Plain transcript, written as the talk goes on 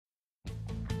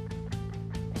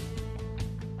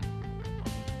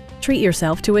Treat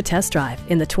yourself to a test drive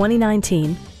in the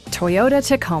 2019 Toyota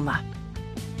Tacoma.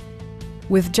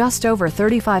 With just over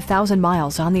 35,000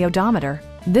 miles on the odometer,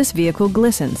 this vehicle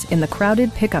glistens in the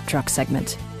crowded pickup truck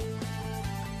segment.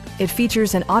 It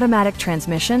features an automatic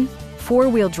transmission,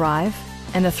 four-wheel drive,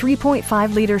 and a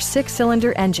 3.5-liter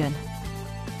six-cylinder engine.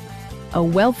 A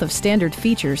wealth of standard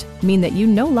features mean that you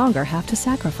no longer have to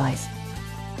sacrifice,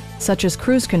 such as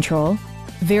cruise control,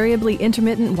 variably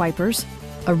intermittent wipers,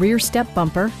 a rear step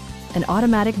bumper, an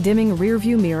automatic dimming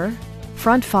rear-view mirror,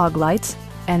 front fog lights,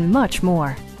 and much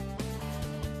more.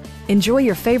 Enjoy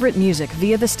your favorite music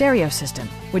via the stereo system,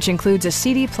 which includes a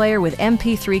CD player with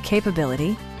MP3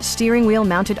 capability, steering wheel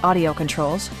mounted audio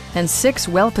controls, and 6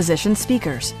 well-positioned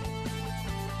speakers.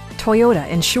 Toyota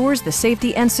ensures the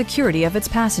safety and security of its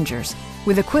passengers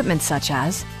with equipment such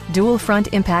as dual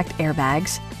front impact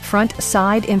airbags, front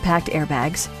side impact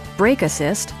airbags, brake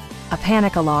assist, a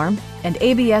panic alarm, and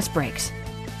ABS brakes.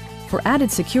 For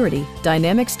added security,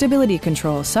 dynamic stability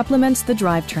control supplements the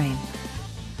drivetrain.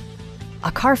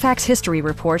 A Carfax history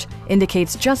report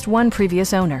indicates just one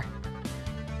previous owner.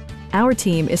 Our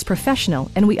team is professional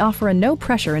and we offer a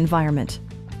no-pressure environment.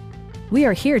 We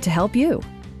are here to help you.